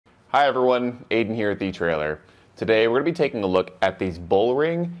Hi everyone, Aiden here at the Trailer. Today we're going to be taking a look at these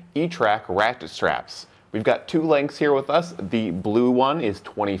BullRing Ratchet Straps. We've got two lengths here with us. The blue one is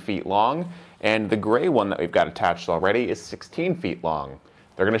 20 feet long, and the gray one that we've got attached already is 16 feet long.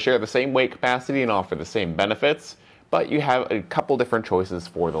 They're going to share the same weight capacity and offer the same benefits, but you have a couple different choices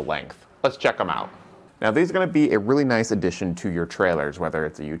for the length. Let's check them out. Now these are going to be a really nice addition to your trailers, whether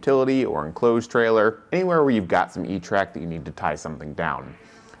it's a utility or enclosed trailer, anywhere where you've got some E-track that you need to tie something down.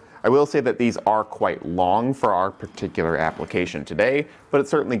 I will say that these are quite long for our particular application today, but it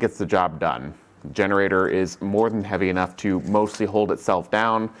certainly gets the job done. The generator is more than heavy enough to mostly hold itself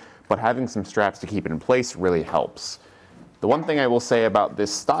down, but having some straps to keep it in place really helps. The one thing I will say about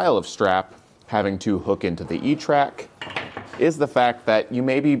this style of strap, having to hook into the E-track, is the fact that you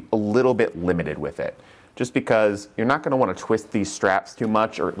may be a little bit limited with it. Just because you're not going to want to twist these straps too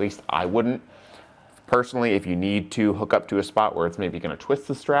much, or at least I wouldn't. Personally, if you need to hook up to a spot where it's maybe going to twist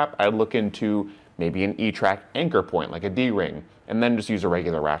the strap, I'd look into maybe an E-track anchor point, like a D-ring, and then just use a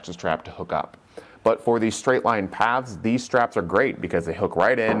regular ratchet strap to hook up. But for these straight line paths, these straps are great because they hook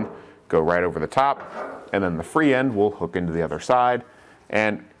right in, go right over the top, and then the free end will hook into the other side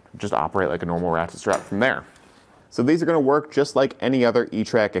and just operate like a normal ratchet strap from there. So these are going to work just like any other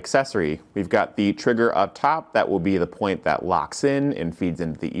E-track accessory. We've got the trigger up top. That will be the point that locks in and feeds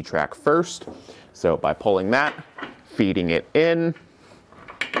into the E-track first. So by pulling that, feeding it in,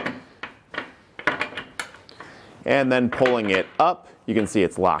 and then pulling it up, you can see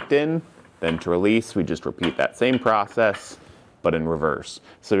it's locked in. Then to release, we just repeat that same process, but in reverse.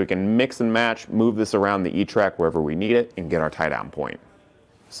 So we can mix and match, move this around the E-track wherever we need it, and get our tie down point.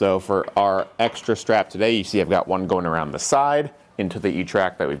 So for our extra strap today, you see I've got one going around the side into the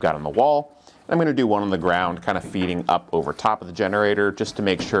E-track that we've got on the wall. I'm going to do one on the ground, kind of feeding up over top of the generator just to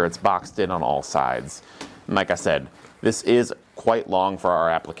make sure it's boxed in on all sides. And like I said, this is quite long for our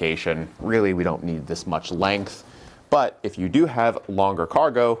application. Really, we don't need this much length, but if you do have longer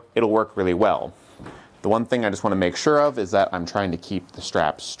cargo, it'll work really well. The one thing I just want to make sure of is that I'm trying to keep the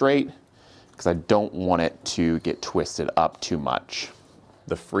strap straight because I don't want it to get twisted up too much.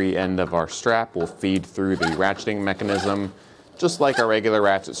 The free end of our strap will feed through the ratcheting mechanism, just like a regular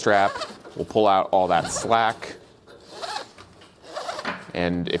ratchet strap. We'll pull out all that slack.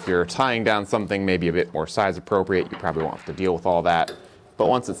 And if you're tying down something maybe a bit more size appropriate, you probably won't have to deal with all that. But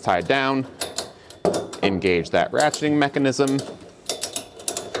once it's tied down, engage that ratcheting mechanism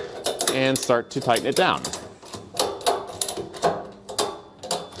and start to tighten it down.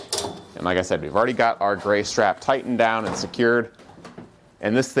 And like I said, we've already got our gray strap tightened down and secured.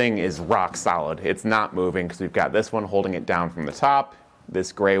 And this thing is rock solid. It's not moving because we've got this one holding it down from the top,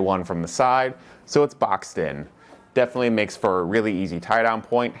 this gray one from the side, so it's boxed in. Definitely makes for a really easy tie down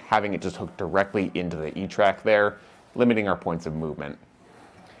point, having it just hooked directly into the E-track there, limiting our points of movement.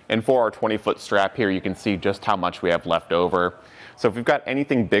 And for our 20-foot strap here, you can see just how much we have left over. So if we've got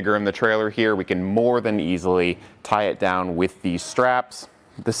anything bigger in the trailer here, we can more than easily tie it down with these straps.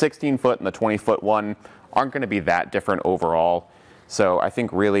 The 16-foot and the 20-foot one aren't going to be that different overall. So I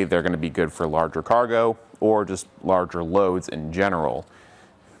think really they're going to be good for larger cargo or just larger loads in general.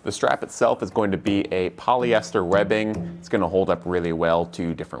 The strap itself is going to be a polyester webbing. It's going to hold up really well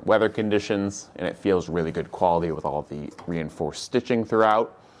to different weather conditions, and it feels really good quality with all the reinforced stitching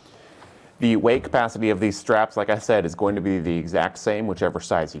throughout. The weight capacity of these straps, like I said, is going to be the exact same whichever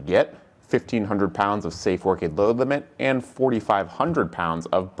size you get. 1,500 pounds of safe working load limit and 4,500 pounds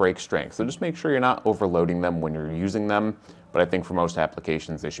of brake strength. So just make sure you're not overloading them when you're using them, but I think for most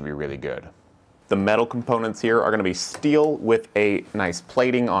applications they should be really good. The metal components here are going to be steel with a nice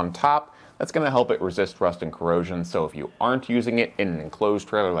plating on top. That's going to help it resist rust and corrosion, so if you aren't using it in an enclosed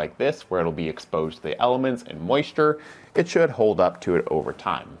trailer like this, where it'll be exposed to the elements and moisture, it should hold up to it over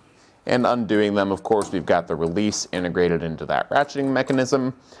time. And undoing them, of course, we've got the release integrated into that ratcheting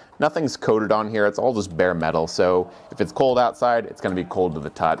mechanism. Nothing's coated on here, it's all just bare metal, so if it's cold outside, it's going to be cold to the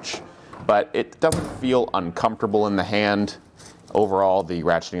touch. But it doesn't feel uncomfortable in the hand. Overall, the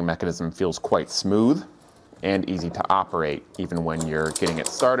ratcheting mechanism feels quite smooth and easy to operate. Even when you're getting it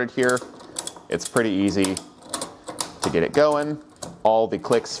started here, it's pretty easy to get it going. All the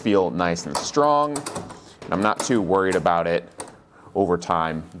clicks feel nice and strong. And I'm not too worried about it over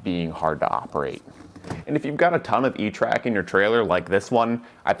time being hard to operate. And if you've got a ton of E-track in your trailer like this one,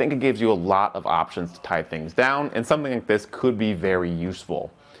 I think it gives you a lot of options to tie things down, and something like this could be very useful.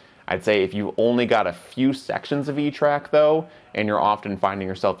 I'd say if you've only got a few sections of E-track though, and you're often finding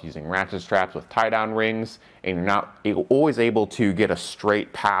yourself using ratchet straps with tie-down rings, and you're not always able to get a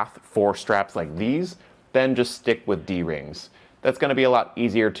straight path for straps like these, then just stick with D-rings. That's going to be a lot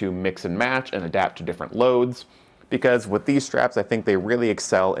easier to mix and match and adapt to different loads. because with these straps, I think they really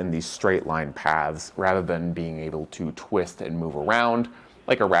excel in these straight line paths rather than being able to twist and move around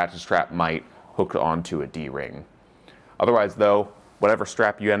like a ratchet strap might hooked onto a D-ring. Otherwise though, whatever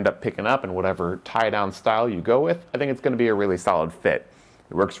strap you end up picking up and whatever tie-down style you go with, I think it's going to be a really solid fit.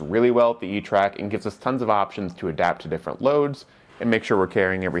 It works really well at the E-Track and gives us tons of options to adapt to different loads and make sure we're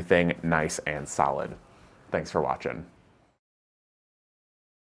carrying everything nice and solid. Thanks for watching.